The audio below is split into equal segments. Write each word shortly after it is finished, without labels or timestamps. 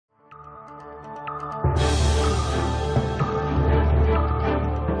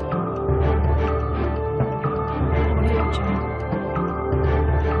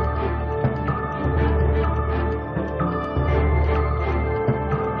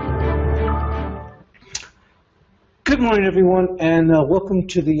Good morning, everyone, and welcome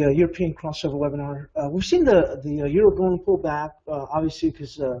to the European crossover webinar. We've seen the euro going pull back, obviously,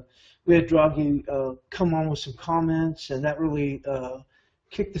 because we had Draghi come on with some comments, and that really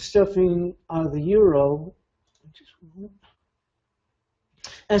kicked the stuffing out of the euro.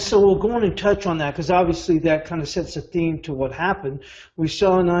 And so we'll go on and touch on that, because obviously that kind of sets a theme to what happened. We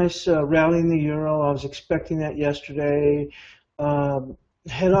saw a nice rally in the euro. I was expecting that yesterday.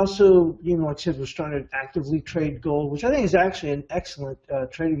 Had also, like I said, was trying to actively trade gold, which I think is actually an excellent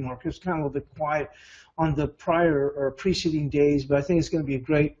trading market. It's kind of a little bit quiet on the prior or preceding days, but I think it's going to be a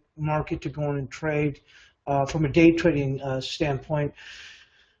great market to go on and trade from a day trading standpoint.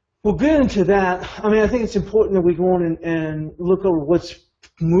 We'll get into that. I mean, I think it's important that we go on and look over what's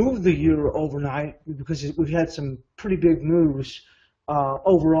moved the euro overnight, because we've had some pretty big moves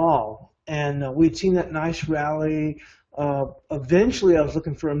overall, and we'd seen that nice rally. Eventually, I was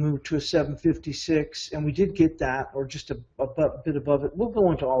looking for a move to a 756, and we did get that, or just a bit above it. We'll go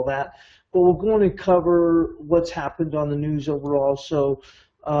into all that, but we'll go on and cover what's happened on the news overall. So,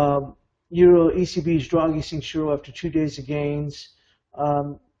 Euro ECB's Draghi sinks euro after 2 days of gains,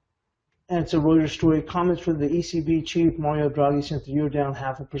 and it's a Reuters story. Comments from the ECB chief Mario Draghi sent the euro down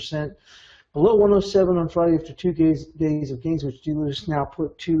 0.5%. Below 107 on Friday after 2 days of gains, which dealers now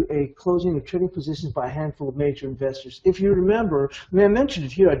put to a closing of trading positions by a handful of major investors. If you remember, I mean, I mentioned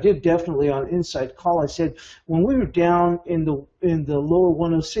it here. I did definitely on Insight Call. I said when we were down in the lower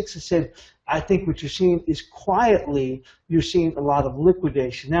 106, I said I think what you're seeing is quietly you're seeing a lot of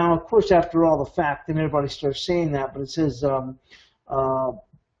liquidation. Now, of course, after all the fact, then everybody starts saying that, but it says.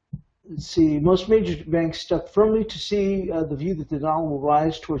 Let's see, most major banks stuck firmly to see the view that the dollar will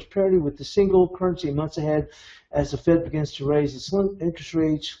rise towards parity with the single currency in months ahead as the Fed begins to raise its interest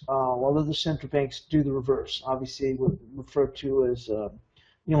rates, while other central banks do the reverse. Obviously, referred to as,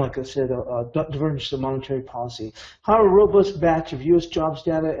 like I said, divergence of monetary policy. However, a robust batch of U.S. jobs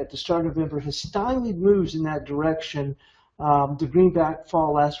data at the start of November has stylied moves in that direction. The greenback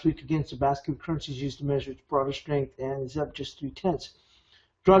fall last week against the basket of currencies used to measure its broader strength and is up just 0.3.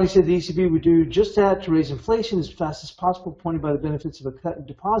 Draghi said the ECB would do just that to raise inflation as fast as possible, pointing by the benefits of a cut in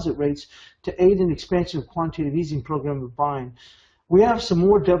deposit rates to aid in expansion of quantitative easing program of buying. We have some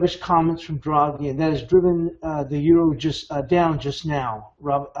more dovish comments from Draghi, and that has driven the euro down just now.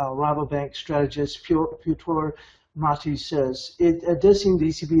 Rabobank strategist Piotr Mati says it does seem the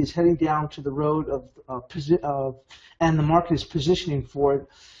ECB is heading down to the road and the market is positioning for it.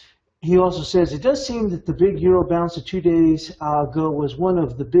 He also says it does seem that the big euro bounce of 2 days ago was one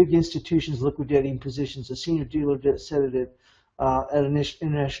of the big institutions liquidating positions. A senior dealer said it at an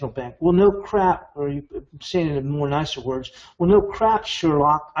international bank. Well, no crap, or saying it in more nicer words, well, no crap,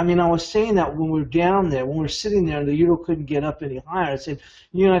 Sherlock. I mean, I was saying that when we were down there, when we were sitting there and the euro couldn't get up any higher. I said,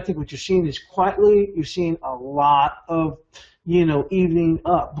 I think what you're seeing is quietly, you're seeing a lot of evening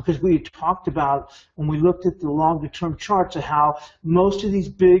up, because we had talked about when we looked at the longer term charts of how most of these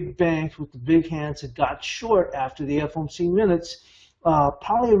big banks with the big hands had got short after the FOMC minutes,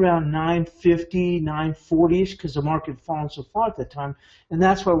 probably around 950, 940ish, because the market had fallen so far at that time. And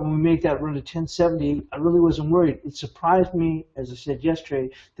that's why when we made that run to 1070, I really wasn't worried. It surprised me, as I said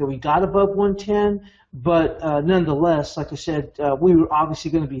yesterday, that we got above 110, but nonetheless, like I said, we were obviously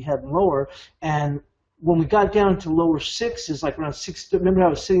going to be heading lower. And when we got down to lower sixes, like around 6, remember I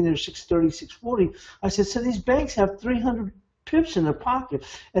was sitting there 630, 640, I said, so these banks have 300 pips in their pocket.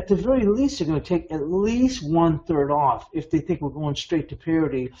 At the very least, they're going to take at least 1/3 off if they think we're going straight to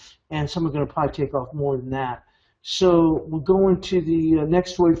parity, and some are going to probably take off more than that. So we'll go into the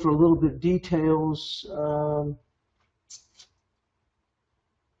next story for a little bit of details.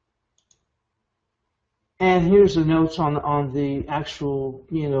 And here's the notes on the actual,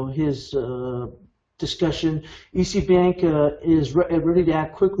 his discussion. EC Bank is ready to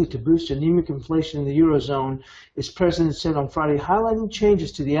act quickly to boost anemic inflation in the Eurozone, its president said on Friday, highlighting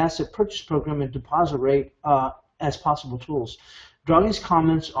changes to the asset purchase program and deposit rate as possible tools. Draghi's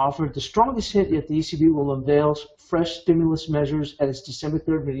comments offered the strongest hint yet the ECB will unveil fresh stimulus measures at its December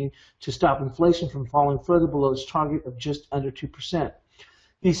 3rd meeting to stop inflation from falling further below its target of just under 2%.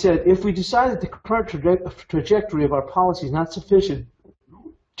 He said, if we decide that the current trajectory of our policy is not sufficient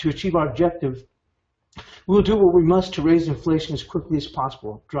to achieve our objective, we will do what we must to raise inflation as quickly as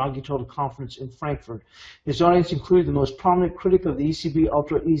possible, Draghi told a conference in Frankfurt. His audience included the most prominent critic of the ECB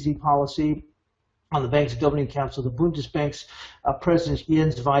ultra-easy policy on the bank's governing council, the Bundesbank's president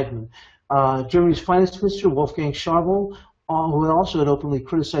Jens Weidmann. Germany's finance minister, Wolfgang Schäuble, who also had openly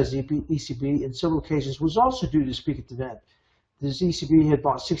criticized the ECB in several occasions, was also due to speak at the event. The ECB had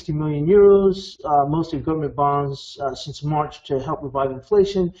bought 60 million euros, mostly government bonds, since March to help revive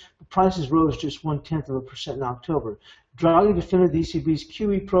inflation. The prices rose just 0.1% in October. Draghi defended the ECB's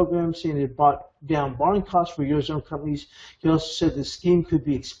QE program, saying it brought down borrowing costs for Eurozone companies. He also said the scheme could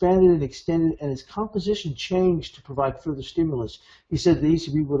be expanded and extended, and its composition changed to provide further stimulus. He said the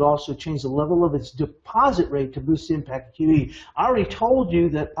ECB would also change the level of its deposit rate to boost the impact of QE. I already told you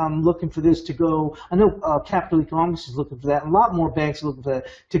that I'm looking for this to go. I know Capital Economics is looking for that, and a lot more banks are looking for that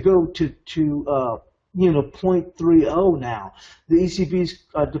to go to 0.30 now. The ECB's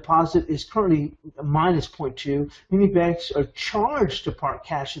deposit is currently minus 0.2. Many banks are charged to park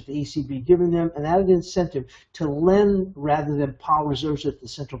cash at the ECB, giving them an added incentive to lend rather than pile reserves at the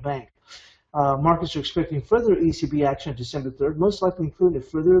central bank. Markets are expecting further ECB action on December 3rd, most likely including a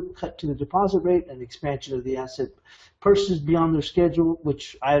further cut to the deposit rate and expansion of the asset purchases beyond their schedule,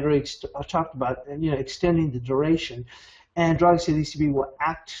 which I already talked about, and extending the duration. And Draghi said the ECB will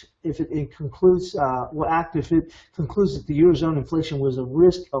act if it concludes that the Eurozone inflation was a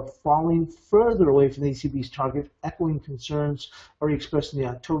risk of falling further away from the ECB's target, echoing concerns already expressed in the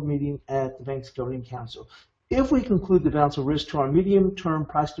October meeting at the bank's governing council. If we conclude the balance of risk to our medium-term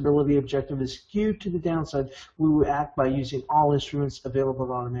price stability objective is skewed to the downside, we will act by using all instruments available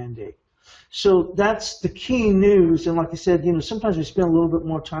on our mandate. So that's the key news, and like I said, sometimes we spend a little bit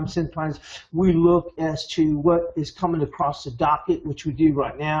more time. Sometimes we look as to what is coming across the docket, which we do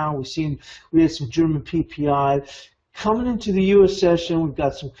right now. We had some German PPI coming into the U.S. session. We've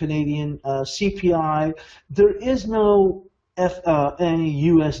got some Canadian CPI. There is no any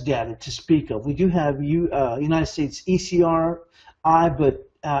U.S. data to speak of. We do have United States ECRI, but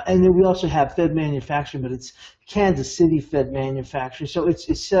and then we also have Fed manufacturing, but it's Kansas City Fed manufacturing, so it's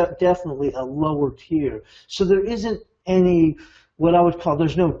definitely a lower tier. So there isn't any what I would call,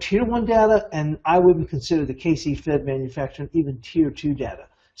 there's no tier 1 data, and I wouldn't consider the KC Fed manufacturing even tier 2 data.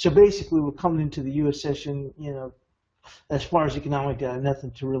 So basically, we're coming into the U.S. session, as far as economic data,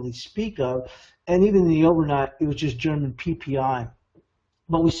 nothing to really speak of. And even in the overnight, it was just German PPI.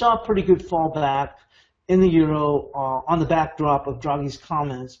 But we saw a pretty good fallback in the euro on the backdrop of Draghi's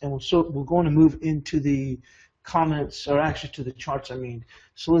comments, and we're going to move into the comments, or actually to the charts, I mean.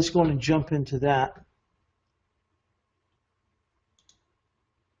 So let's go and jump into that.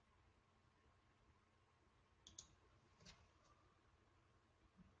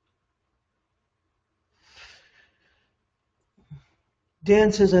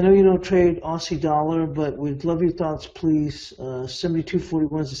 Dan says, I know you don't trade Aussie dollar, but we'd love your thoughts, please.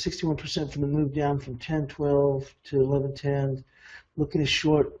 72.41 is a 61% from the move down from 10.12 to 11.10. Looking at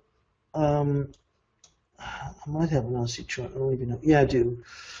short. I might have an Aussie chart. I don't even know. Yeah, I do.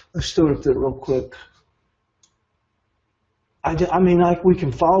 Let's throw it up there real quick. I mean, like, we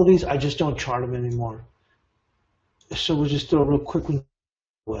can follow these. I just don't chart them anymore. So we'll just throw it real quickly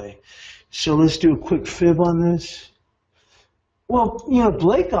away. So let's do a quick fib on this. Well,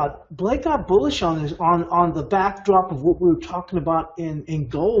 Blake got bullish on this on the backdrop of what we were talking about in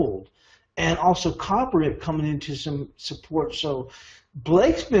gold, and also copper coming into some support. So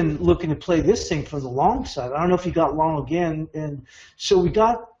Blake's been looking to play this thing from the long side. I don't know if he got long again, and so we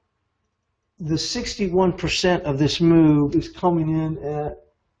got the 61% of this move is coming in at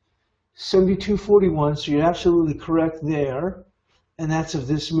 72.41. So you're absolutely correct there, and that's of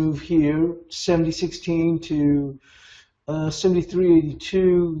this move here, 70.16 to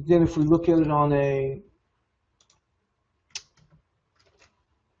 73.82. Then if we look at it on a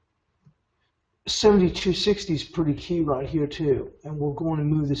 72.60 is pretty key right here too, and we're going to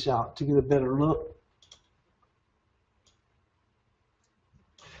move this out to get a better look.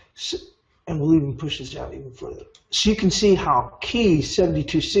 So, and we'll even push this out even further. So you can see how key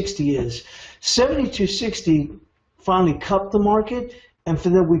 72.60 is. 72.60 finally cupped the market, and for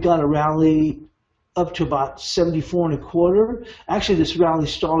then we got a rally up to about 74.25. Actually, this rally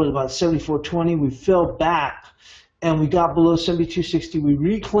started about 74.20. We fell back, and we got below 72.60. We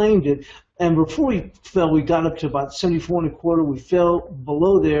reclaimed it, and before we fell, we got up to about 74.25. We fell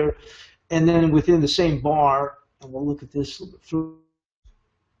below there, and then within the same bar, and we'll look at this a little bit further.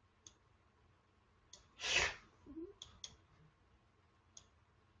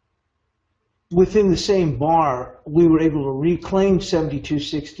 Within the same bar, we were able to reclaim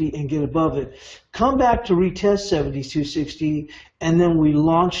 72.60 and get above it, come back to retest 72.60, and then we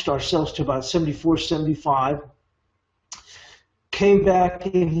launched ourselves to about 74.75, came back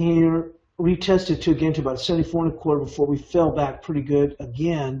in here, retested to again to about 74.25 before we fell back pretty good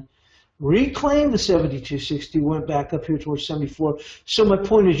again, reclaimed the 72.60, went back up here towards 74. So my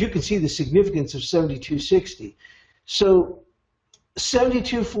point is, you can see the significance of 72.60. So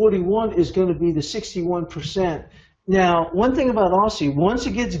 72.41 is going to be the 61%, Now, one thing about Aussie, once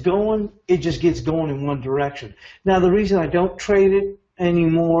it gets going, it just gets going in one direction. Now, the reason I don't trade it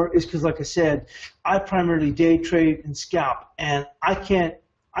anymore is because, like I said, I primarily day trade and scalp, and I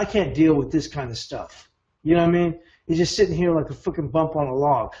can't deal with this kind of stuff. You know what I mean? It's just sitting here like a freaking bump on a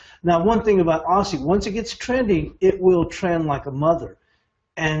log. Now, one thing about Aussie, once it gets trending, it will trend like a mother,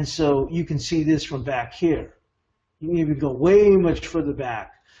 and so you can see this from back here. You can even go way much further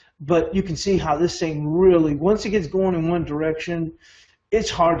back. But you can see how this thing really, once it gets going in one direction, it's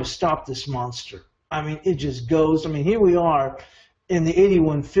hard to stop this monster. I mean, it just goes. I mean, here we are in the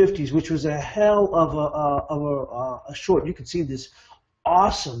 8150s, which was a hell of a short. You can see this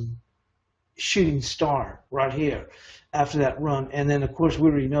awesome shooting star right here after that run. And then, of course,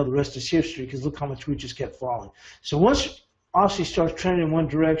 we already know the rest is history because look how much we just kept falling. So once Aussie starts trending in one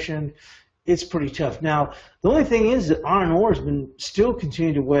direction, it's pretty tough. Now, the only thing is that iron ore has been still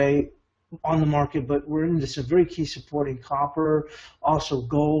continuing to weigh on the market, but we're into some very key supporting copper, also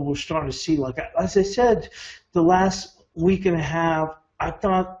gold. We're starting to see, like as I said, the last week and a half, I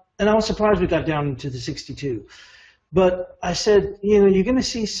thought, and I was surprised we got down into the 62. But I said, you know, you're going to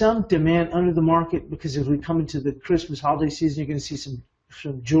see some demand under the market because as we come into the Christmas holiday season, you're going to see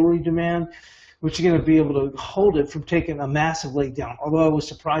some jewelry demand, which are going to be able to hold it from taking a massive leg down, although I was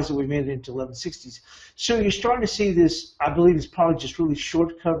surprised that we made it into 1160s. So you're starting to see this, I believe it's probably just really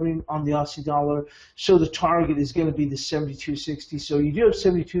short covering on the Aussie dollar. So the target is going to be the 72.60. So you do have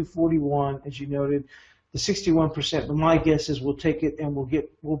 72.41, as you noted, the 61%, but my guess is we'll take it and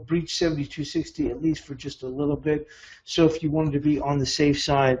we'll breach 72.60 at least for just a little bit. So if you wanted to be on the safe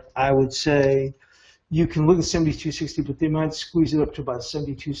side, I would say you can look at 72.60, but they might squeeze it up to about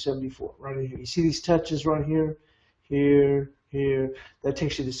 72.74 right here. You see these touches right here, here, here. That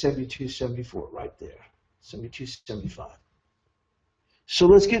takes you to 72.74 right there, 72.75. So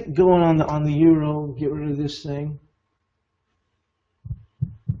let's get going on the euro. Get rid of this thing.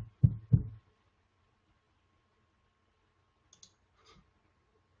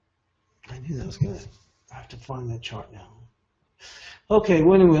 I knew that was gonna. I have to find that chart now. Okay,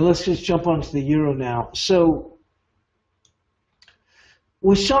 well, anyway, let's just jump onto the euro now. So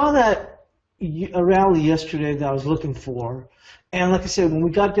we saw that a rally yesterday that I was looking for, and like I said, when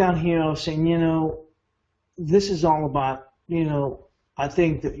we got down here, I was saying, you know, this is all about, you know, I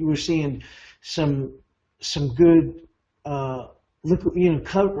think that you were seeing some good, you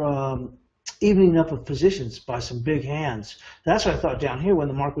know, evening up of positions by some big hands. That's what I thought down here when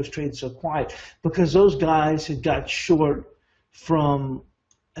the market was trading so quiet, because those guys had got short from,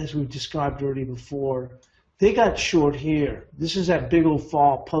 as we've described already before, they got short here. This is that big old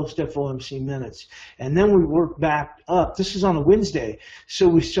fall post FOMC minutes. And then we worked back up. This is on a Wednesday. So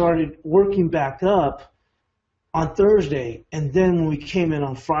we started working back up on Thursday. And then when we came in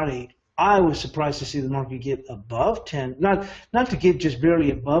on Friday, I was surprised to see the market get above 10. Not to get just barely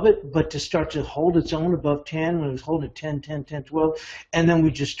above it, but to start to hold its own above 10 when it was holding at 10, 10, 10, 12. And then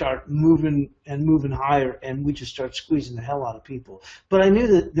we just start moving and moving higher, and we just start squeezing the hell out of people. But I knew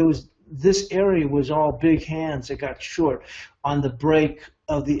that this area was all big hands that got short on the break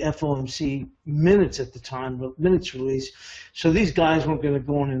of the FOMC minutes at the time, minutes release. So these guys weren't going to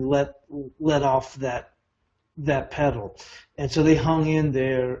go in and let off that pedal. And so they hung in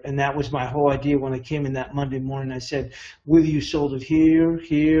there, and that was my whole idea when I came in that Monday morning. I said, whether you sold it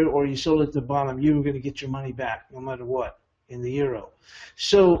here, or you sold it at the bottom, you were going to get your money back no matter what in the euro.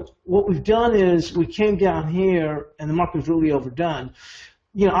 So what we've done is we came down here, and the market was really overdone.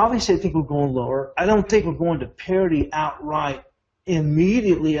 You know, obviously I think we're going lower. I don't think we're going to parity outright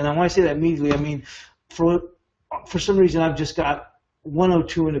immediately, and when I say that immediately, I mean for some reason I've just got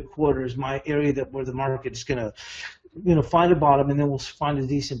 102.25 is my area where the market is going to, you know, find a bottom, and then we'll find a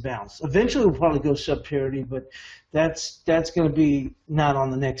decent bounce. Eventually, we'll probably go sub parity, but that's going to be not on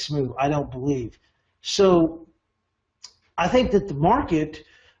the next move, I don't believe. So I think that the market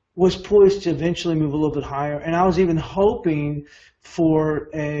was poised to eventually move a little bit higher, and I was even hoping for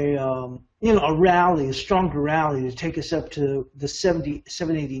a you know, a rally, a stronger rally to take us up to the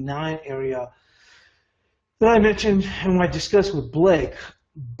 789 area that I mentioned and I discussed with Blake.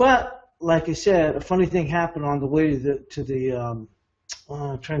 But like I said, a funny thing happened on the way to the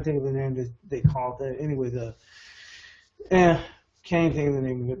I'm trying to think of the name that they call it. Anyway, can't even think of the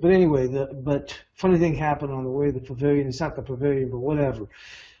name of it. But anyway, but funny thing happened on the way to the pavilion. It's not the pavilion, but whatever.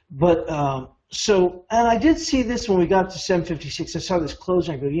 But so, and I did see this when we got to 756. I saw this close,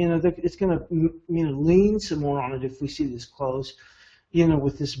 and I go, you know, it's going to, you know, lean some more on it if we see this close, you know,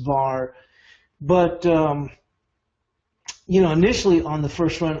 with this bar. But you know, initially on the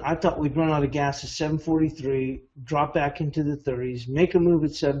first run, I thought we'd run out of gas at 743, drop back into the 30s, make a move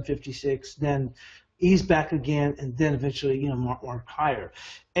at 756, then ease back again, and then eventually, mark higher.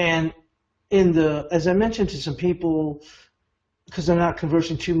 And as I mentioned to some people, because I'm not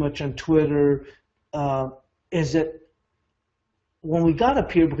conversing too much on Twitter, is that when we got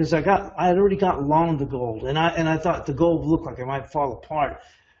up here, because I had already got long the gold, and I thought the gold looked like it might fall apart.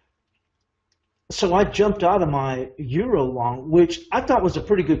 So I jumped out of my euro long, which I thought was a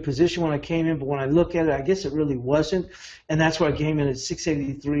pretty good position when I came in, but when I look at it, I guess it really wasn't, and that's why I came in at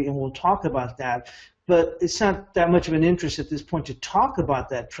 683, and we'll talk about that. But it's not that much of an interest at this point to talk about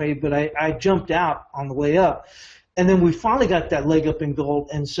that trade, but I jumped out on the way up. And then we finally got that leg up in gold,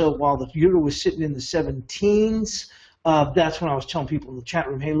 and so while the euro was sitting in the 17s, that's when I was telling people in the chat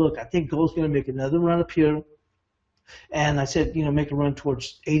room, hey, look, I think gold's going to make another run up here. And I said, make a run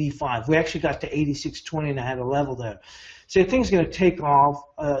towards 85. We actually got to 86.20, and I had a level there. So I think it's going to take off.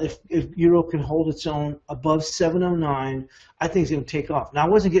 If euro can hold its own above 709, I think it's going to take off. Now, I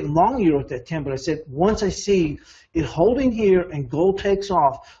wasn't getting long euro at that time, but I said once I see it holding here and gold takes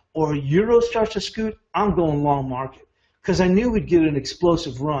off, or euro starts to scoot, I'm going long market, because I knew we'd get an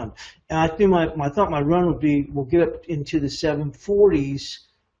explosive run. And I think I thought my run would be, we'll get up into the 740s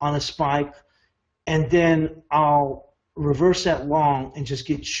on a spike, and then I'll reverse that long and just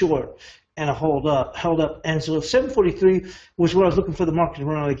get short and held up. And so 743 was what I was looking for the market to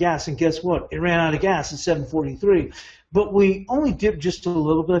run out of gas, and guess what? It ran out of gas at 743. But we only dipped just a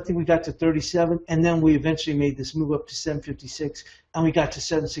little bit. I think we got to 37, and then we eventually made this move up to 756, and we got to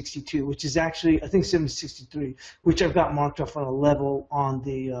 762, which is actually, I think, 763, which I've got marked off on a level on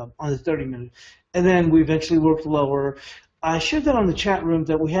the 30-minute. And then we eventually worked lower. I shared that on the chat room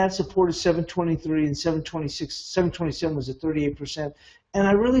that we had supported 723 and 726. 727 was at 38%, and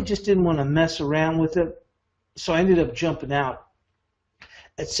I really just didn't want to mess around with it, so I ended up jumping out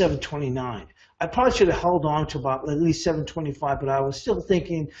at 729. I probably should have held on to about at least 725, but I was still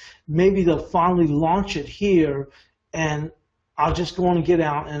thinking maybe they'll finally launch it here, and I'll just go on and get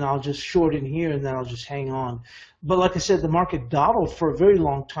out, and I'll just short in here, and then I'll just hang on. But like I said, the market dawdled for a very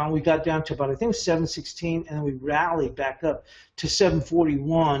long time. We got down to about, I think, 716, and then we rallied back up to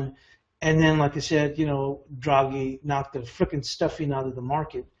 741. And then, like I said, Draghi knocked the frickin' stuffing out of the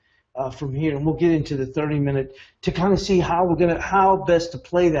market from here. And we'll get into the 30-minute to kind of see how best to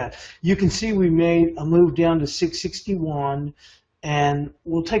play that. You can see we made a move down to 661. And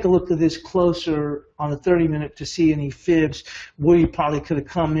we'll take a look at this closer on the 30-minute to see any fibs where you probably could have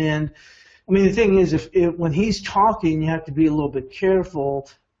come in. I mean, the thing is, when he's talking, you have to be a little bit careful.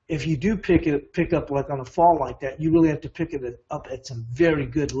 If you do pick up like on a fall like that, you really have to pick it up at some very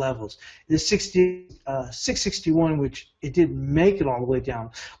good levels. The 661, which it didn't make it all the way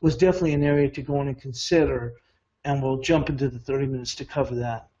down, was definitely an area to go in and consider. And we'll jump into the 30 minutes to cover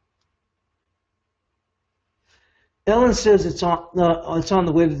that. Ellen says it's on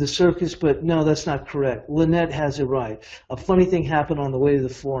the way to the circus, but no, that's not correct. Lynette has it right. A funny thing happened on the way to the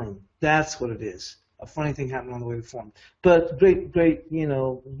forum. That's what it is. A funny thing happened on the way to the forum. But great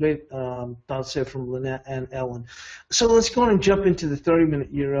thoughts there from Lynette and Ellen. So let's go on and jump into the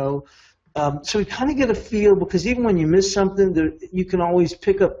 30-minute euro. So we kind of get a feel, because even when you miss something, you can always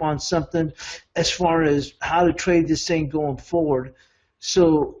pick up on something as far as how to trade this thing going forward.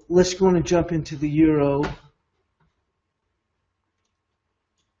 So let's go on and jump into the euro.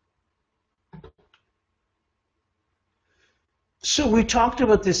 So we talked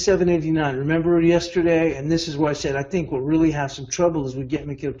about this 789. Remember yesterday? And this is where I said I think we'll really have some trouble as we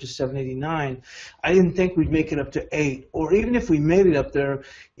make it up to 789. I didn't think we'd make it up to 8. Or even if we made it up there,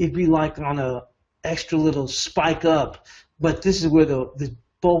 it'd be like on a extra little spike up. But this is where the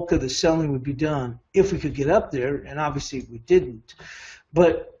bulk of the selling would be done if we could get up there. And obviously we didn't.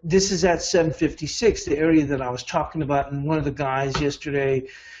 But this is at 756, the area that I was talking about. And one of the guys yesterday,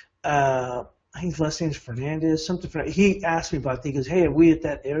 I think his last name is Fernandez, he asked me about it. He goes, hey, are we at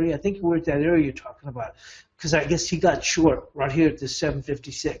that area? I think we're at that area you're talking about. Because I guess he got short right here at this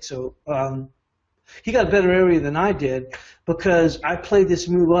 756. So he got a better area than I did, because I played this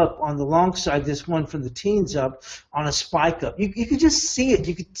move up on the long side, this one from the teens up, on a spike up. You could just see it.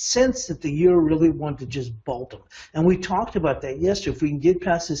 You could sense that the euro really wanted to just bolt them. And we talked about that yesterday. If we can get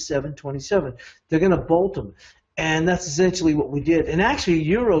past this 727, they're going to bolt them. And that's essentially what we did. And actually,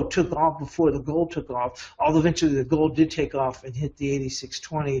 euro took off before the gold took off, although eventually the gold did take off and hit the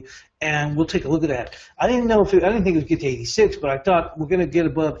 86.20. And we'll take a look at that. I didn't think it would get to 86, but I thought we're going to get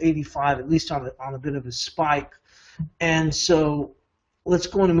above 85, at least on a bit of a spike. And so let's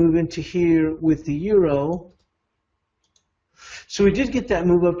go on and move into here with the euro. So we did get that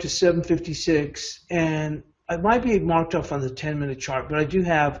move up to 756, and it might be marked off on the 10-minute chart, but I do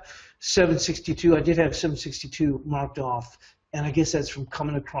have 762. I did have 762 marked off, and I guess that's from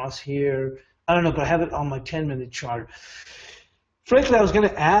coming across here I don't know, but I have it on my 10-minute chart. Frankly, I was going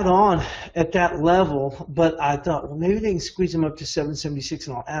to add on at that level, but I thought, well, maybe they can squeeze them up to 776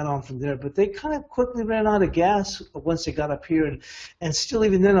 and I'll add on from there. But they kind of quickly ran out of gas once they got up here. And still,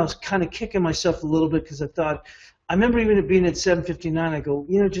 even then, I was kind of kicking myself a little bit because I thought, I remember even it being at 759, I go,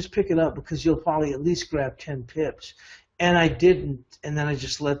 just pick it up because you'll probably at least grab 10 pips. And I didn't. And then I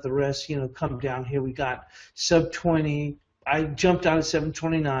just let the rest, come down here. We got sub 20. I jumped out at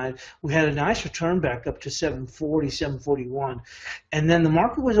 729. We had a nice return back up to 740, 741. And then the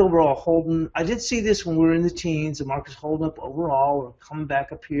market was overall holding. I did see this when we were in the teens. The market's holding up overall. We're coming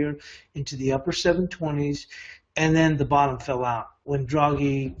back up here into the upper 720s. And then the bottom fell out when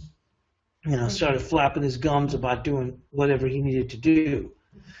Draghi, started flapping his gums about doing whatever he needed to do.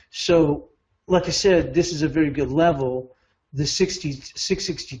 So, like I said, this is a very good level. The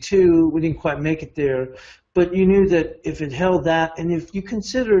 662, we didn't quite make it there. But you knew that if it held that, and if you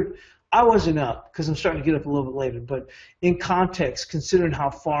considered, I wasn't up because I'm starting to get up a little bit later, but in context, considering how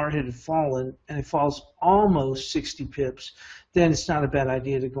far it had fallen, and it falls almost 60 pips, then it's not a bad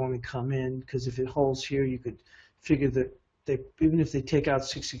idea to go and come in, because if it holds here, you could figure that even if they take out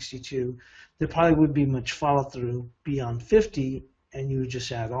 662, there probably would be much follow-through beyond 50, and you would just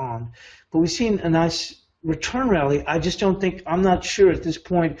add on. But we've seen a nice return rally. I just don't think, I'm not sure at this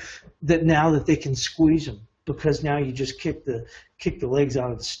point that now that they can squeeze them, because now you just kick the legs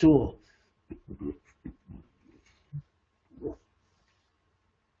out of the stool.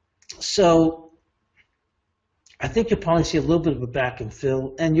 So I think you'll probably see a little bit of a back and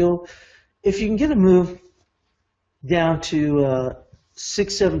fill, and if you can get a move down to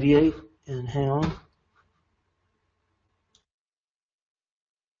 678 and hang on.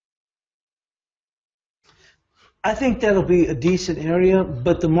 I think that'll be a decent area,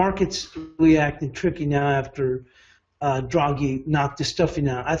 but the market's really acting tricky now after Draghi knocked the stuffing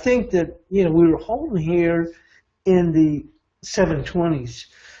out. I think that we were holding here in the 720s,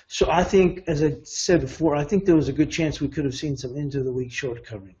 so I think, as I said before, I think there was a good chance we could have seen some end of the week short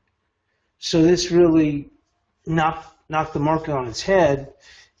covering. So this really knocked the market on its head,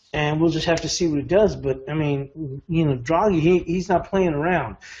 and we'll just have to see what it does. But I mean, Draghi, he's not playing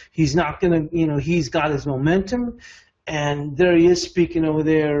around. He's not gonna, he's got his momentum, and there he is speaking over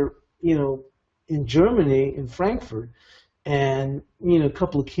there, in Germany, in Frankfurt, and a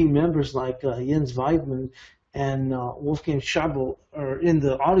couple of key members like Jens Weidmann and Wolfgang Schäuble are in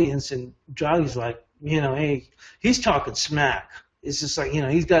the audience, and Draghi's like, hey, he's talking smack. It's just like,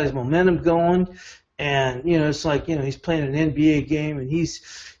 he's got his momentum going. And it's like he's playing an NBA game, and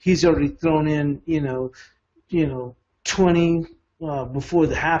he's already thrown in 20 before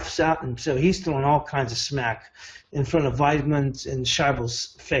the half's out, and so he's throwing all kinds of smack in front of Weidmann's and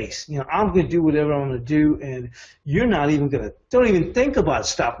Scheibel's face. I'm going to do whatever I want to do, and you're not even don't even think about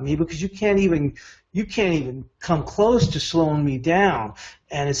stopping me, because you can't even come close to slowing me down.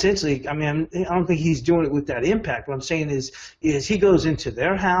 And essentially, I mean, I don't think he's doing it with that impact. What I'm saying is he goes into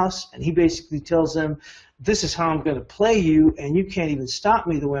their house and he basically tells them, this is how I'm going to play you, and you can't even stop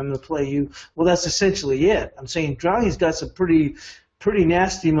me the way I'm going to play you. Well, that's essentially it. I'm saying Draghi's got some pretty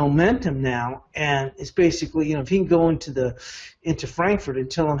nasty momentum now, and it's basically, if he can go into Frankfurt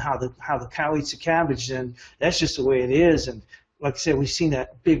and tell them how the cow eats the cabbage, then that's just the way it is. And like I said, we've seen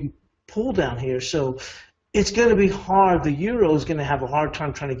that big pull down here, so it's going to be hard. The euro is going to have a hard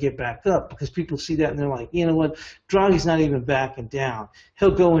time trying to get back up, because people see that and they're like, you know what, Draghi's not even backing down.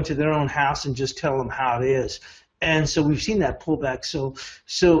 He'll go into their own house and just tell them how it is. And so we've seen that pullback.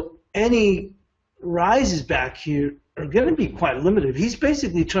 So any rises back here are going to be quite limited. He's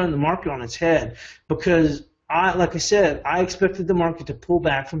basically turned the market on its head, because like I said, I expected the market to pull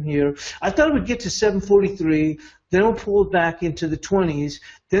back from here. I thought it would get to 743, then it would pull it back into the 20s,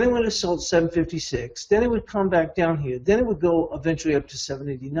 then it would have sold 756, then it would come back down here, then it would go eventually up to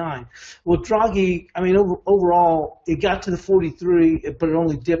 789. Well, Draghi, I mean, overall, it got to the 43, but it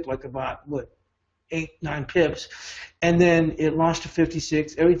only dipped like about, 8-9 pips, and then it launched to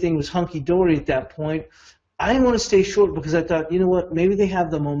 56. Everything was hunky-dory at that point. I didn't want to stay short, because I thought, you know what, maybe they have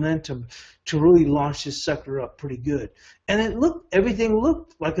the momentum to really launch this sucker up pretty good. And everything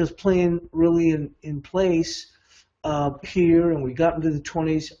looked like it was playing really in place here, and we got into the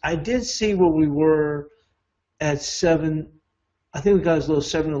 20s. I did see where we were at 7. I think we got as low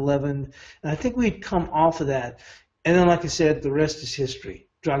as 711, and I think we'd come off of that. And then, like I said, the rest is history.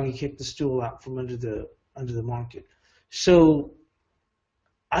 Draghi kicked the stool out from under the market. So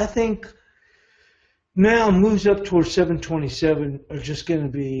I think now moves up towards 727 are just going to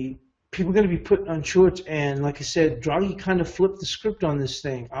be, people are going to be put on shorts. And like I said, Draghi kind of flipped the script on this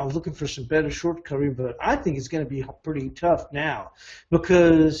thing. I was looking for some better short covering, but I think it's going to be pretty tough now,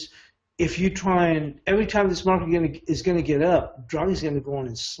 because if you try and every time this market is going to get up, Draghi's going to go in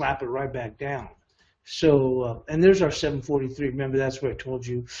and slap it right back down. So, and there's our 743. Remember, that's where I told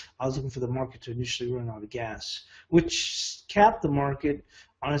you I was looking for the market to initially run out of gas, which capped the market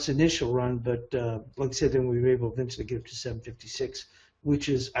on its initial run. But like I said, then we were able to eventually get up to 756, which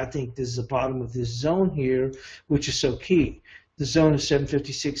is, I think, this is the bottom of this zone here, which is so key. The zone is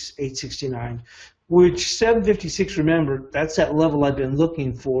 756, 869. Which 756, remember, that's that level I've been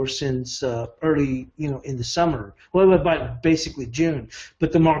looking for since early, in the summer. Well, by basically June.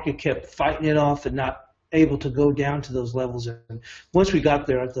 But the market kept fighting it off and not able to go down to those levels. And once we got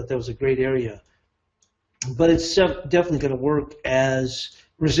there, I thought that was a great area. But it's definitely going to work as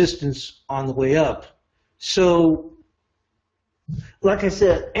resistance on the way up. So, like I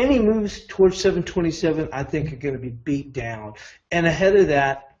said, any moves towards 727, I think, are going to be beat down. And ahead of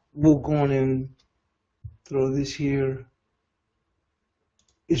that, we'll go on and throw this here,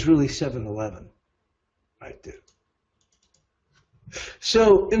 is really 711 right there.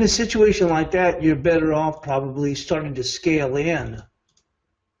 So in a situation like that, you're better off probably starting to scale in.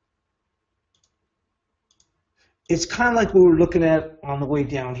 It's kind of like what we're looking at on the way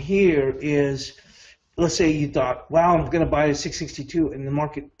down here is, let's say you thought, wow, I'm going to buy at 662, and the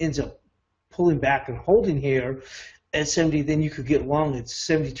market ends up pulling back and holding here at 70, then you could get long at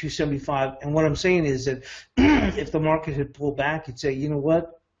 72, 75. And what I'm saying is that if the market had pulled back, you'd say, you know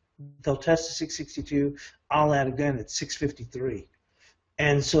what, they'll test the 662, I'll add again at 653.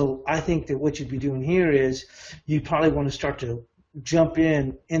 And so I think that what you'd be doing here is you probably want to start to jump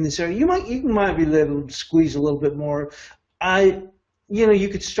in this area. You might be able to squeeze a little bit more. You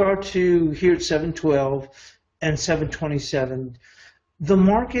could start to here at 712 and 727. The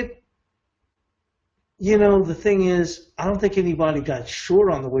market, the thing is, I don't think anybody got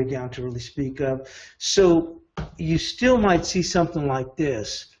short on the way down to really speak of. So you still might see something like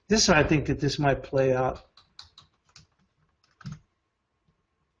this. I think that this might play out.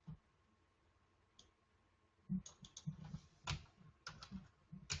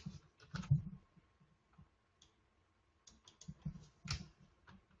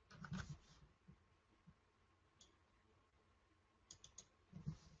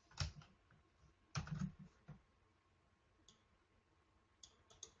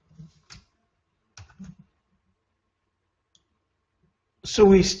 So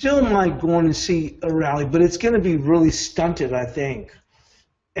we still might go on and see a rally, but it's going to be really stunted, I think.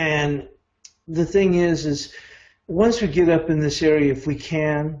 And the thing is once we get up in this area, if we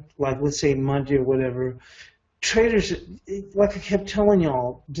can, like let's say Monday or whatever, traders, like I kept telling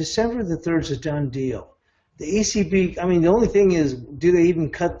y'all, December the 3rd is a done deal. The ECB, I mean, the only thing is, do they even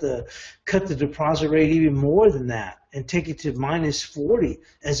cut the deposit rate even more than that and take it to minus 40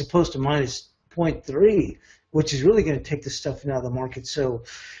 as opposed to minus 0.3? Which is really going to take the stuff out of the market. So,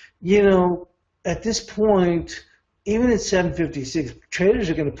 at this point, even at 756, traders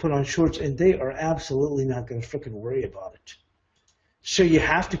are going to put on shorts, and they are absolutely not going to frickin' worry about it. So you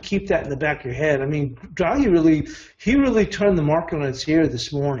have to keep that in the back of your head. I mean, Draghi really turned the market on its ear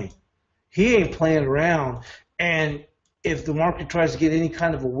this morning. He ain't playing around. And if the market tries to get any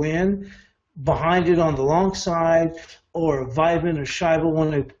kind of a win behind it on the long side, or Vibin or Scheibel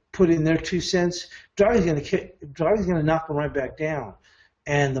want to put in their 2 cents, Draghi's going to knock them right back down.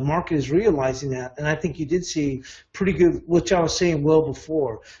 And the market is realizing that. And I think you did see pretty good, which I was saying well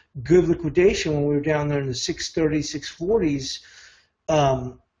before, good liquidation when we were down there in the 630s,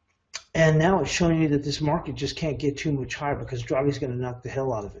 640s. And now it's showing you that this market just can't get too much higher because Draghi's going to knock the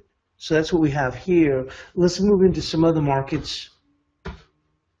hell out of it. So that's what we have here. Let's move into some other markets. And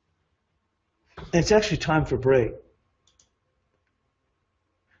it's actually time for break.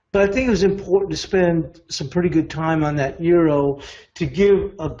 But I think it was important to spend some pretty good time on that euro to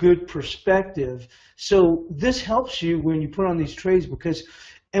give a good perspective. So this helps you when you put on these trades because,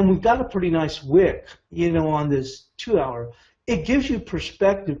 and we've got a pretty nice wick, on this 2 hour. It gives you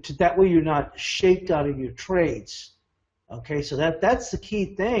perspective to that way you're not shaked out of your trades. Okay, so that's the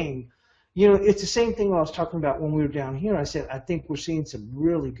key thing. It's the same thing I was talking about when we were down here. I said, I think we're seeing some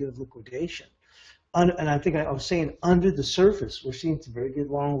really good liquidation. And I think I was saying under the surface, we're seeing some very good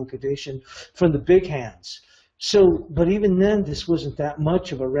long liquidation from the big hands. So, but even then, this wasn't that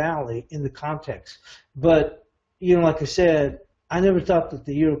much of a rally in the context. But, like I said, I never thought that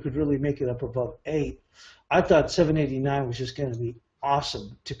the euro could really make it up above 8. I thought 789 was just going to be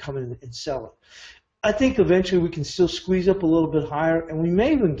awesome to come in and sell it. I think eventually we can still squeeze up a little bit higher, and we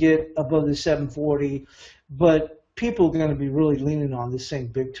may even get above the 740, but people are going to be really leaning on this thing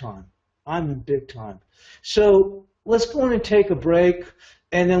big time. I'm in big time. So let's go in and take a break,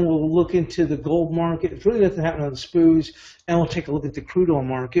 and then we'll look into the gold market. It's really nothing happening on the SPOOs, and we'll take a look at the crude oil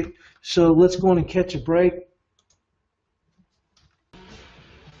market. So let's go in and catch a break.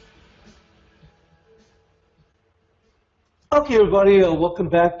 Okay, everybody, welcome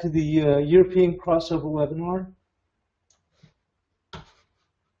back to the European crossover webinar.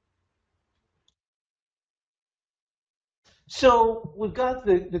 So we've got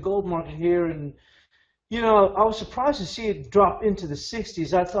the gold market here, and I was surprised to see it drop into the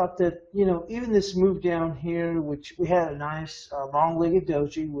 60s. I thought that, even this move down here, which we had a nice long-legged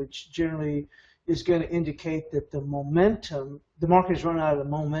doji, which generally is going to indicate that the market has run out of the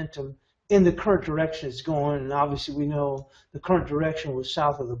momentum in the current direction it's going, and obviously we know the current direction was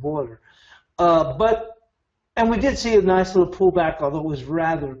south of the border. And we did see a nice little pullback, although it was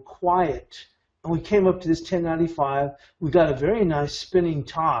rather quiet. And we came up to this 1095. We got a very nice spinning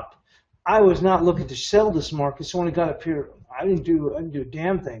top. I was not looking to sell this market, so when it got up here, I didn't do a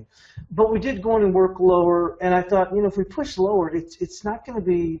damn thing. But we did go in and work lower, and I thought, if we push lower, it's not going to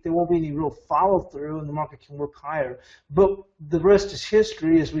be, there won't be any real follow through, and the market can work higher. But the rest is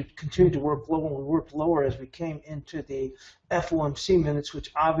history as we continue to work lower, and we worked lower as we came into the FOMC minutes,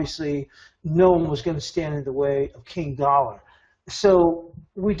 which obviously no one was going to stand in the way of King Dollar. So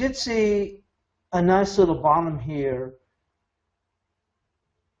we did see a nice little bottom here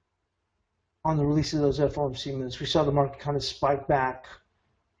on the release of those FOMC minutes. We saw the market kind of spike back,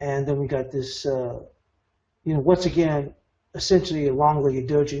 and then we got this, once again, essentially a long-legged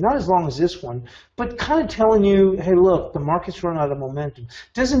doji. Not as long as this one, but kind of telling you, hey, look, the market's run out of momentum.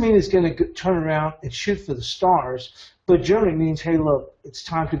 Doesn't mean it's going to turn around and shoot for the stars, but generally means, hey, look, it's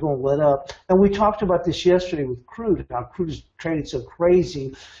time to go and let up. And we talked about this yesterday with crude, how crude is traded so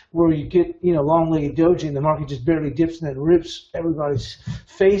crazy, where you get, long-legged doji and the market just barely dips and then rips everybody's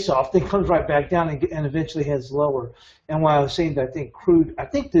face off, then comes right back down and eventually heads lower. And while I was saying that I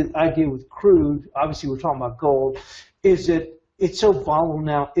think the idea with crude, obviously we're talking about gold, is that it's so volatile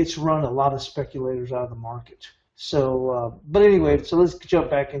now, it's run a lot of speculators out of the market. So, but anyway, so let's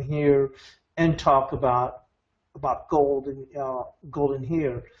jump back in here and talk about gold and gold in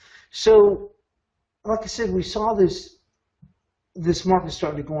here. So, like I said, we saw this market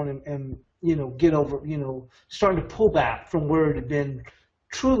starting to go in and get over, starting to pull back from where it had been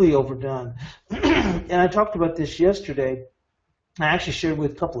truly overdone. And I talked about this yesterday. I actually shared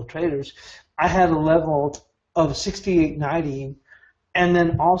with a couple of traders. I had a level of 68.90, and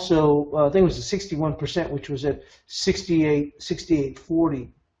then also I think it was a 61%, which was at 68.40.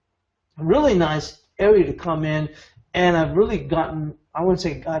 Really nice area to come in, and I've really gotten, I wouldn't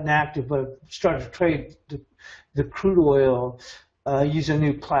say gotten active, but I've started to trade the crude oil using a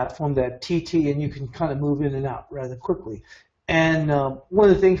new platform, that TT, and you can kind of move in and out rather quickly. And one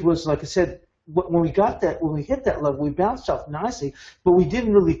of the things was, like I said, when we hit that level, we bounced off nicely, but we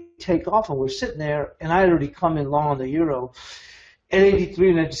didn't really take off, and we're sitting there, and I had already come in long on the euro at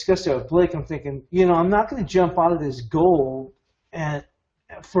 83, and I discussed it with Blake. I'm thinking, I'm not going to jump out of this gold, and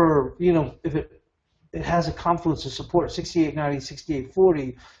for, if it has a confluence of support, 68.90,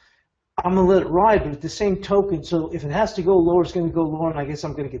 68.40, I'm going to let it ride, but at the same token, so if it has to go lower, it's going to go lower, and I guess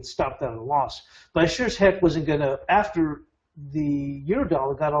I'm going to get stopped out of the loss. But I sure as heck wasn't going to, after the euro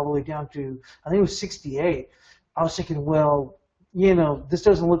dollar got all the way down to, I think it was 68, I was thinking, well, this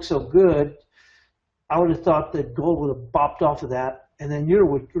doesn't look so good. I would have thought that gold would have bopped off of that, and then euro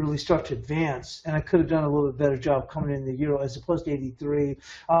would really start to advance, and I could have done a little bit better job coming in the euro as opposed to 83.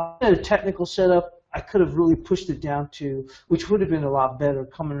 At a technical setup, I could have really pushed it down to, which would have been a lot better,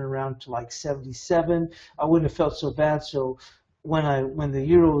 coming around to like 77. I wouldn't have felt so bad. So when the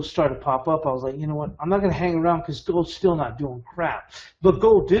euro started to pop up, I was like, you know what, I'm not going to hang around because gold's still not doing crap. But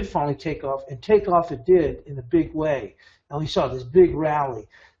gold did finally take off, and take off it did in a big way. And we saw this big rally.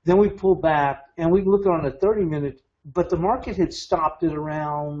 Then we pulled back, and we looked on a 30-minute, but the market had stopped at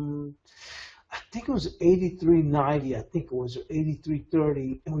around, I think it was 83.90, I think it was, or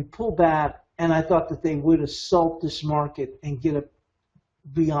 83.30, and we pulled back, and I thought that they would assault this market and get up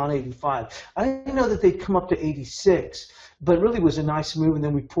beyond 85. I didn't know that they'd come up to 86, but it really was a nice move, and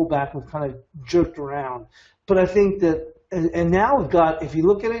then we pulled back and kind of jerked around. But I think that, and now we've got, if you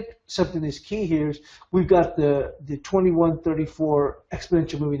look at it, something that's key here is we've got the 2134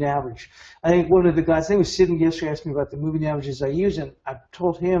 exponential moving average. I think one of the guys, I think it was Sidney yesterday, asked me about the moving averages I use, and I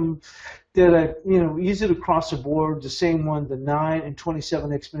told him that I use it across the board, the same one, the 9 and 27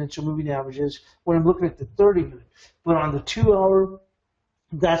 exponential moving averages, when I'm looking at the 30-minute. But on the 2-hour,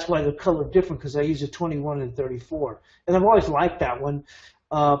 that's why they're colored different, because I use a 21 and 34. And I've always liked that one.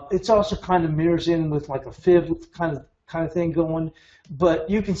 It's also kind of mirrors in with like a fib kind of thing going. But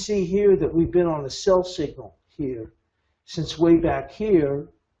you can see here that we've been on a sell signal. here since way back here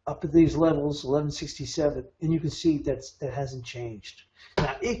up at these levels, 1167, and you can see that hasn't changed.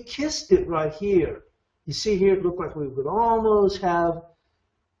 Now it kissed it right here. You see here, it looked like we would almost have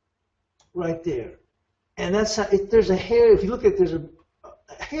right there, and that's not, there's a hair. If you look at, there's a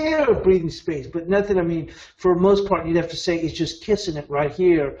hair of breathing space, but nothing. I mean, for the most part, you'd have to say it's just kissing it right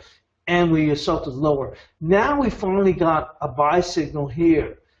here, and we assaulted lower. Now we finally got a buy signal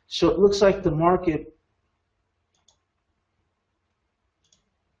here, so it looks like the market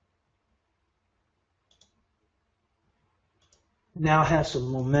now has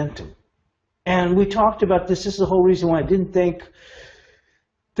some momentum. And we talked about this. This is the whole reason why I didn't think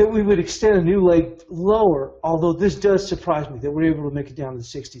that we would extend a new leg lower, although this does surprise me that we're able to make it down to the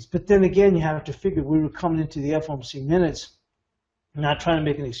 60s. But then again, you have to figure we were coming into the FOMC minutes, not trying to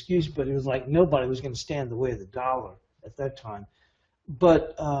make an excuse, but it was like nobody was going to stand the way of the dollar at that time.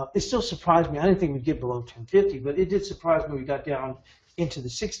 But it still surprised me. I didn't think we'd get below 1050, but it did surprise me we got down into the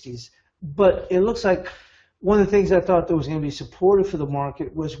 60s. But it looks like one of the things I thought that was going to be supportive for the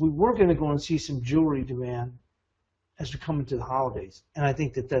market was we were going to go and see some jewelry demand as we come into the holidays. And I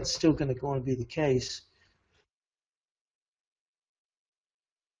think that that's still going to be the case.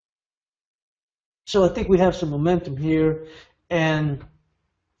 So I think we have some momentum here, and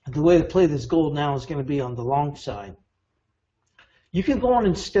the way to play this gold now is going to be on the long side. You can go on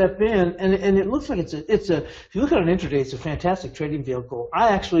and step in, and it looks like it's a if you look at an intraday, it's a fantastic trading vehicle. I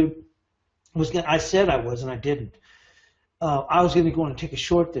actually I said I was, and I didn't. I was going to go on and take a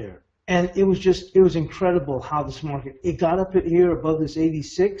short there, and it was incredible how this market, it got up at here above this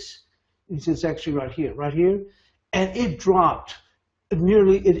 86. It's actually right here, and it dropped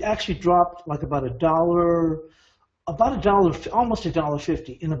it actually dropped like about $1, almost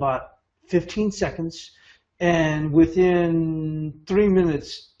 $1.50 in about 15 seconds. And within 3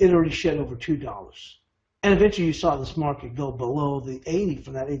 minutes, it already shed over $2. And eventually you saw this market go below the 80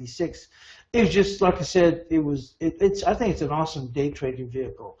 from that 86. It was just, like I said, I think it's an awesome day trading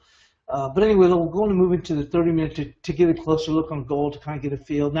vehicle. But anyway, we're going to move into the 30-minute to get a closer look on gold to kind of get a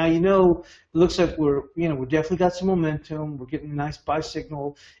feel. Now, it looks like we definitely got some momentum. We're getting a nice buy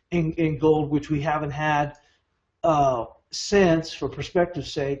signal in gold, which we haven't had since, for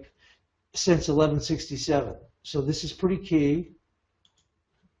perspective's sake, since 1167. So this is pretty key.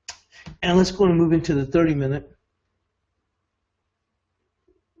 And let's go and move into the 30-minute.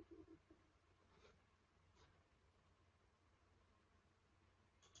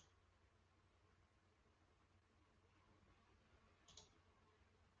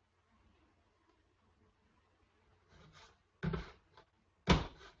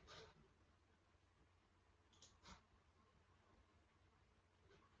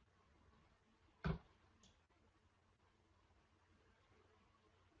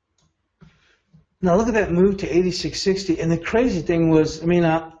 Now look at that move to 86.60, and the crazy thing was, I mean,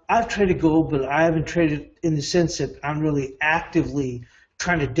 I've traded gold, but I haven't traded in the sense that I'm really actively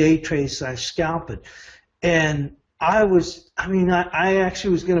trying to day trade / scalp it. And I actually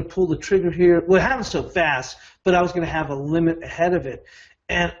was going to pull the trigger here. Well, it happened so fast, but I was going to have a limit ahead of it.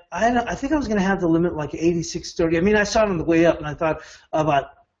 And I think I was going to have the limit like 86.30. I mean, I saw it on the way up, and I thought about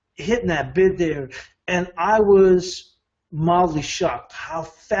hitting that bid there. And I was mildly shocked how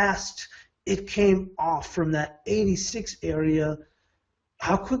fast it came off from that 86 area,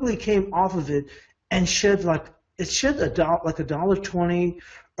 how quickly it came off of it and shed like $1.20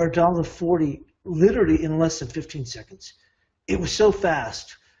 or $1.40 literally in less than 15 seconds. It was so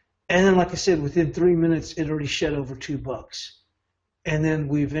fast. And then, like I said, within 3 minutes, it already shed over $2. And then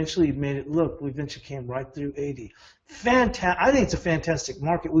we eventually made it look. We eventually came right through 80. Fantastic. I think it's a fantastic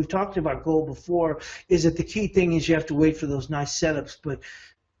market. We've talked about gold before, is that the key thing is you have to wait for those nice setups. But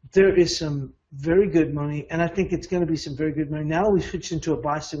there is some very good money, and I think it's going to be some very good money. Now we switched into a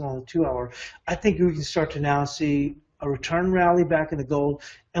buy signal on the 2-hour. I think we can start to now see a return rally back in the gold,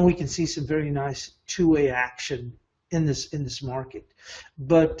 and we can see some very nice two-way action in this market.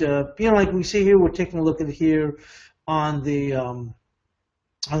 But like we see here, we're taking a look at it here on the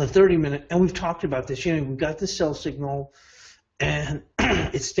 30-minute, and we've talked about this. We've got the sell signal, and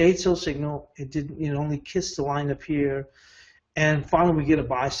it stayed sell signal. It didn't. It only kissed the line up here. And finally, we get a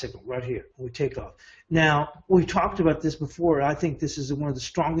buy signal right here. We take off. Now, we've talked about this before. I think this is one of the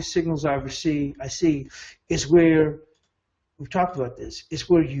strongest signals I see is where, we've talked about this, is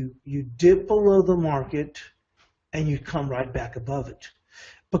where you dip below the market and you come right back above it.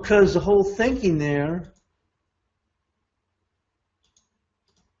 Because the whole thinking there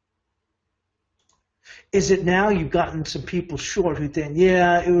is that now you've gotten some people short who think,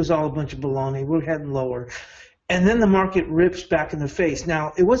 yeah, it was all a bunch of baloney. We're heading lower. and then the market rips back in the face.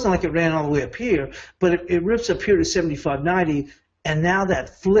 Now, it wasn't like it ran all the way up here, but it rips up here to 75.90, and now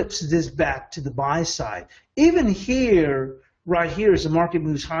that flips this back to the buy side. Even here, right here, as the market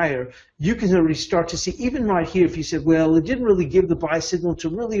moves higher, you can already start to see, even right here, if you said, well, it didn't really give the buy signal to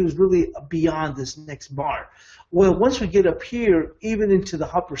really, it was really beyond this next bar. Well, once we get up here, even into the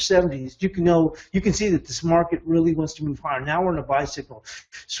upper 70s, you can see that this market really wants to move higher. Now we're in a buy signal.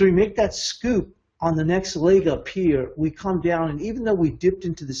 So we make that scoop on the next leg up here, we come down, and even though we dipped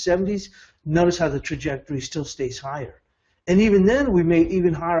into the 70s, notice how the trajectory still stays higher. And even then, we made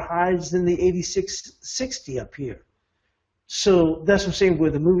even higher highs than the 86.60 up here. So that's what I'm saying, where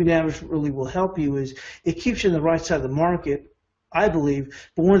the moving average really will help you is it keeps you on the right side of the market, I believe.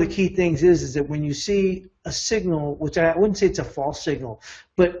 But one of the key things is that when you see a signal, which I wouldn't say it's a false signal,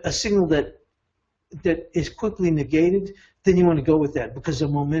 but a signal that is quickly negated, then you want to go with that because the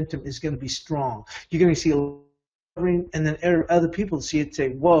momentum is going to be strong. You're going to see a and then other people see it say,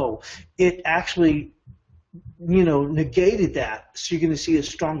 whoa, it actually, negated that. So you're going to see a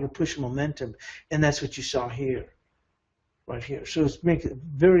stronger push momentum, and that's what you saw here, right here. So it's making a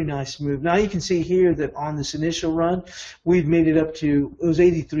very nice move. Now you can see here that on this initial run, we've made it up to, it was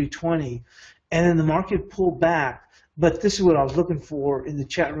 83.20, and then the market pulled back. But this is what I was looking for in the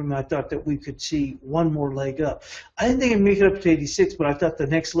chat room. I thought that we could see one more leg up. I didn't think it'd make it up to 86, but I thought the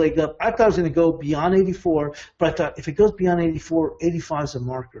next leg up, I thought it was going to go beyond 84, but I thought if it goes beyond 84, 85 is a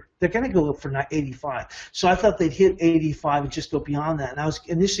marker. They're going to go up for 85. So I thought they'd hit 85 and just go beyond that. And I was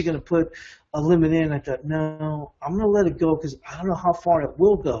initially going to put a limit in. I thought, no, I'm going to let it go because I don't know how far it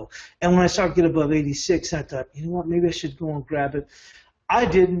will go. And when I started getting above 86, I thought, you know what, maybe I should go and grab it. I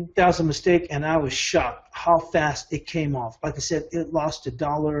didn't. That was a mistake, and I was shocked how fast it came off. Like I said, it lost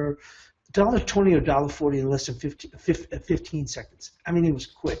 $1.20 or $1.40 in less than 15 seconds. I mean, it was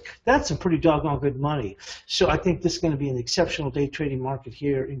quick. That's some pretty doggone good money. So I think this is going to be an exceptional day trading market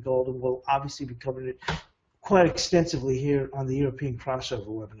here in gold, and we'll obviously be covering it quite extensively here on the European crossover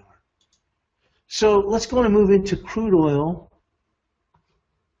webinar. So let's go and move into crude oil.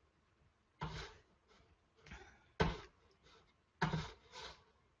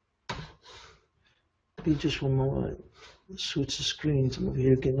 Be just one moment. Switch the screens. I'm over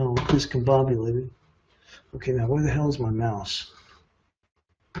here getting all discombobulated. Okay, now where the hell is my mouse?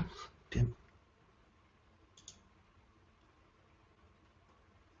 Damn.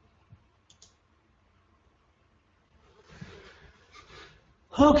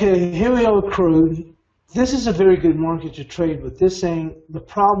 Okay, here we are with crude. This is a very good market to trade with. This thing, the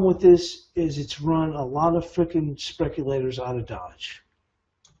problem with this is it's run a lot of freaking speculators out of Dodge.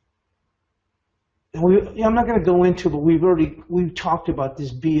 And I'm not going to go into it, but we've talked about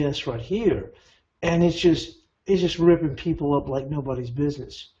this BS right here, and it's just ripping people up like nobody's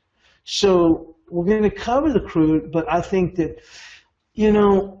business. So we're going to cover the crude, but I think that, in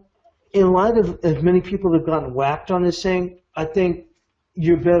light of as many people have gotten whacked on this thing, I think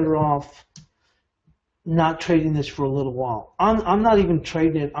you're better off not trading this for a little while. I'm not even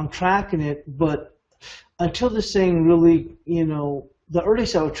trading it. I'm tracking it, but until this thing really, the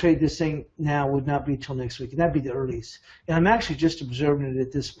earliest I would trade this thing now would not be till next week, and that'd be the earliest. And I'm actually just observing it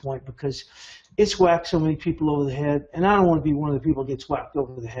at this point because it's whacked so many people over the head, and I don't want to be one of the people that gets whacked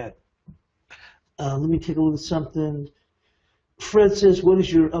over the head. Let me take a look at something. Fred says, what is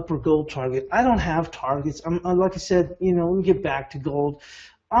your upper gold target? I don't have targets. Like I said, let me get back to gold.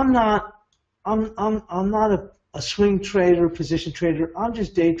 I'm not a swing trader, position trader. I'm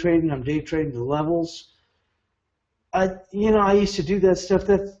just day trading. I'm day trading the levels. I used to do that stuff.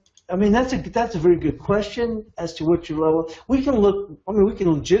 That's a very good question as to what your level. We can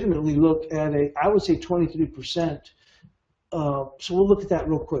legitimately look at I would say 23%. So we'll look at that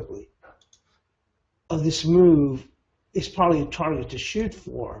real quickly. Of this move is probably a target to shoot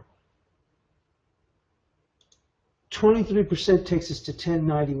for. 23% takes us to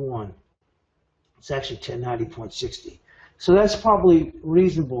 1091. It's actually 1090.60. So that's probably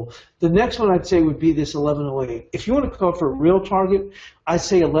reasonable. The next one I'd say would be this 1108. If you want to go for a real target, I'd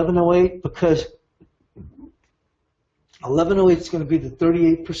say 1108 because 1108 is going to be the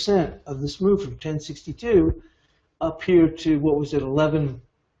 38% of this move from 1062 up here to, what was it,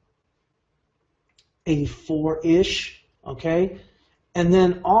 1184-ish, okay? And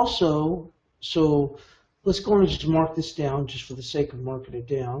then also, so let's go and just mark this down just for the sake of marking it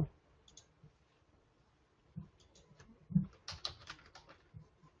down.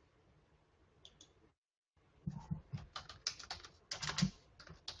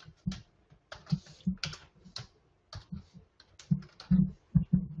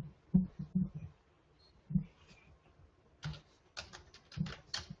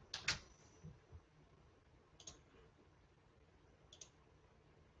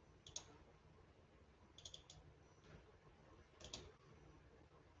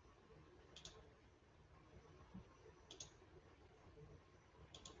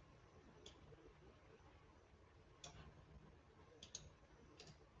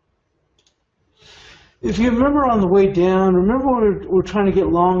 If you remember on the way down, remember we're trying to get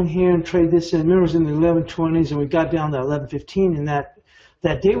long here and trade this in. Remember it was in the 1120s and we got down to 1115, and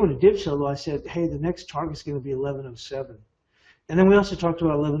that day when it dipped so low, I said, hey, the next target's going to be 1107. And then we also talked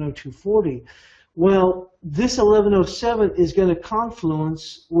about 1102.40. Well, this 1107 is going to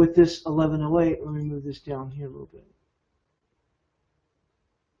confluence with this 1108. Let me move this down here a little bit.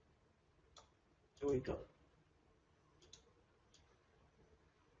 There we go.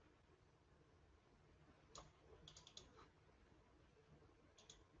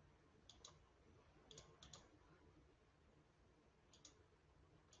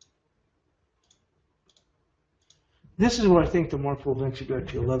 This is where I think the market will eventually go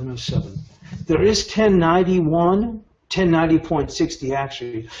to 1107. There is 1091, 1090.60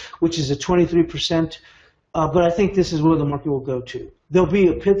 actually, which is a 23%, but I think this is where the market will go to. There'll be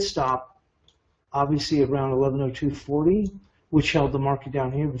a pit stop, obviously around 1102.40, which held the market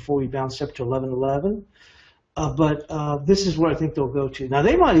down here before we bounced up to 1111. But this is where I think they'll go to. Now,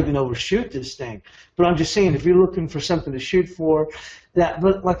 they might even overshoot this thing, but I'm just saying, if you're looking for something to shoot for,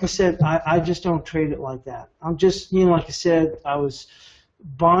 but like I said, I just don't trade it like that. I'm just, like I said, I was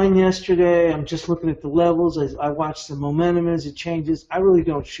buying yesterday. I'm just looking at the levels. I watch the momentum as it changes. I really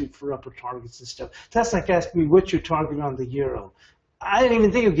don't shoot for upper targets and stuff. That's like asking me, what's your target on the euro? I didn't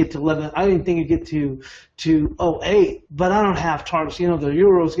even think it'd get to 11. I didn't think it'd get to 08, but I don't have targets. The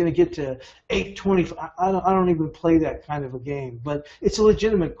euro is going to get to 8.25. I don't even play that kind of a game. But it's a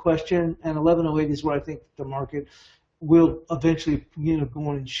legitimate question, and 1108 is where I think the market will eventually, go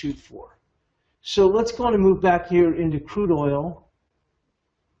on and shoot for. So let's go on and move back here into crude oil.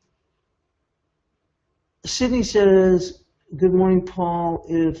 Sydney says, good morning, Paul.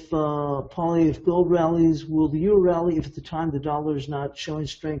 If gold rallies, will the euro rally if at the time the dollar is not showing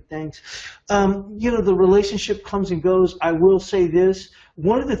strength? Thanks. The relationship comes and goes. I will say this.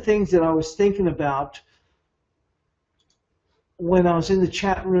 One of the things that I was thinking about when I was in the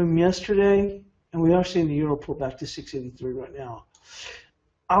chat room yesterday, and we are seeing the euro pull back to 683 right now.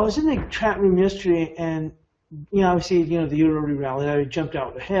 I was in the chat room yesterday, and obviously, the euro rallied. I jumped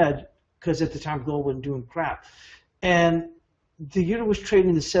out ahead because at the time gold wasn't doing crap, and the euro was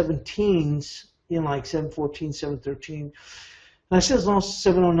trading the 17s in like 714, 713. And I said as long as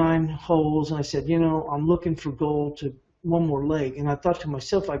 709 holds, and I said, I'm looking for gold to one more leg. And I thought to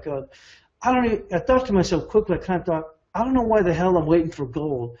myself, I thought to myself quickly, I kind of thought, I don't know why the hell I'm waiting for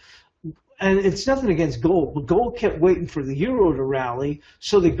gold. And it's nothing against gold, but gold kept waiting for the euro to rally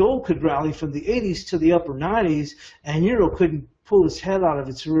so the gold could rally from the 80s to the upper 90s, and euro couldn't pull its head out of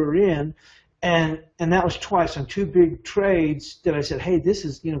its rear end. And that was twice on two big trades that I said, hey, this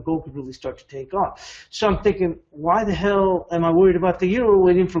is, gold could really start to take off. So I'm thinking, why the hell am I worried about the euro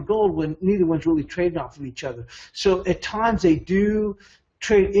waiting for gold when neither one's really trading off of each other? So at times they do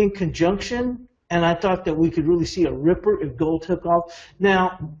trade in conjunction, and I thought that we could really see a ripper if gold took off.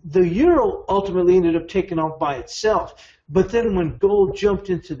 Now, the euro ultimately ended up taking off by itself, but then when gold jumped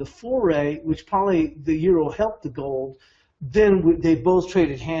into the foray, which probably the euro helped the gold, then they both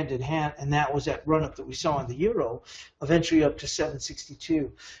traded hand in hand, and that was that run-up that we saw in the euro, eventually up to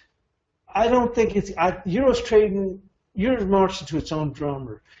 762. I don't think euro's marched into its own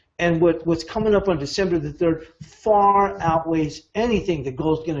drummer, and what's coming up on December the 3rd far outweighs anything that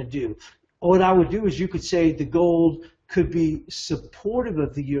gold's going to do. What I would do is you could say the gold could be supportive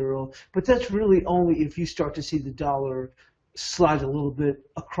of the euro, but that's really only if you start to see the dollar slide a little bit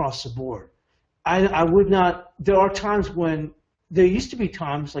across the board. I would not. There are times when there used to be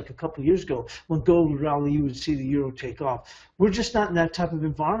times like a couple of years ago when gold would rally, you would see the euro take off. We're just not in that type of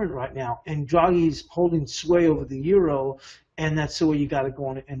environment right now, and Draghi's holding sway over the euro, and that's the way you got to go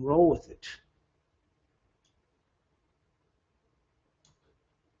on and roll with it.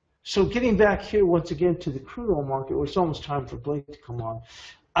 So getting back here once again to the crude oil market, where it's almost time for Blake to come on,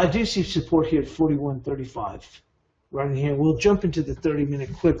 I do see support here at 41.35, right in here. We'll jump into the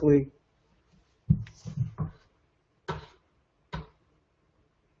 30-minute quickly.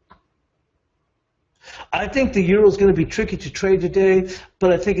 I think the euro is going to be tricky to trade today,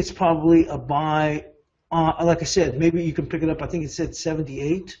 but I think it's probably a buy. Like I said, maybe you can pick it up. I think it said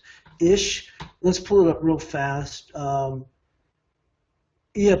 78-ish. Let's pull it up real fast.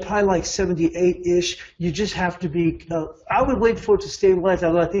 Yeah, probably like 78-ish. You just have to be. I would wait for it to stabilize.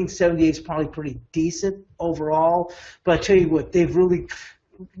 Although I think 78 is probably pretty decent overall. But I tell you what,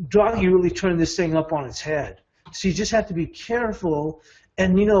 Draghi really turned this thing up on its head. So you just have to be careful.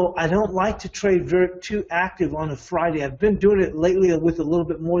 And, I don't like to trade too active on a Friday. I've been doing it lately with a little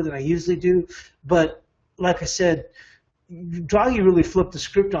bit more than I usually do. But like I said, Draghi really flipped the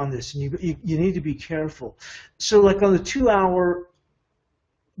script on this, and you need to be careful. So like on the 2-hour,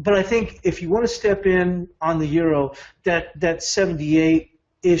 but I think if you want to step in on the euro, that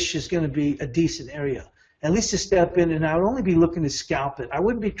 78-ish is going to be a decent area. At least to step in, and I would only be looking to scalp it. I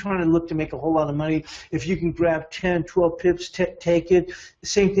wouldn't be trying to look to make a whole lot of money. If you can grab 10, 12 pips, take it.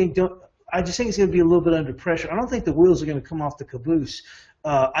 Same thing. I just think it's going to be a little bit under pressure. I don't think the wheels are going to come off the caboose.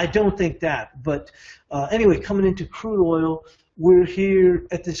 I don't think that. But anyway, coming into crude oil, we're here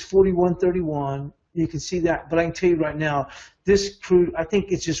at this 41.31. You can see that. But I can tell you right now, this crude, I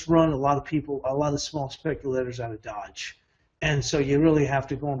think it's just run a lot of people, a lot of small speculators out of Dodge. And so you really have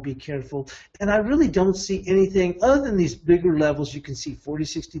to go and be careful. And I really don't see anything other than these bigger levels. You can see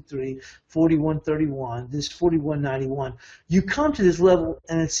 40.63, 41.31, this 41.91. You come to this level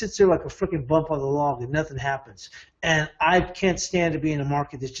and it sits there like a freaking bump on the log and nothing happens. And I can't stand to be in a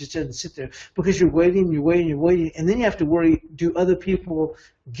market that just doesn't sit there because you're waiting, and then you have to worry, do other people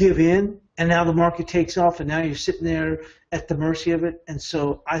give in? And now the market takes off, and now you're sitting there at the mercy of it. And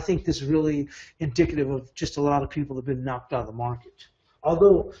so I think this is really indicative of just a lot of people that have been knocked out of the market.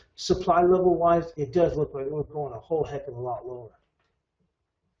 Although supply level-wise, it does look like we're going a whole heck of a lot lower.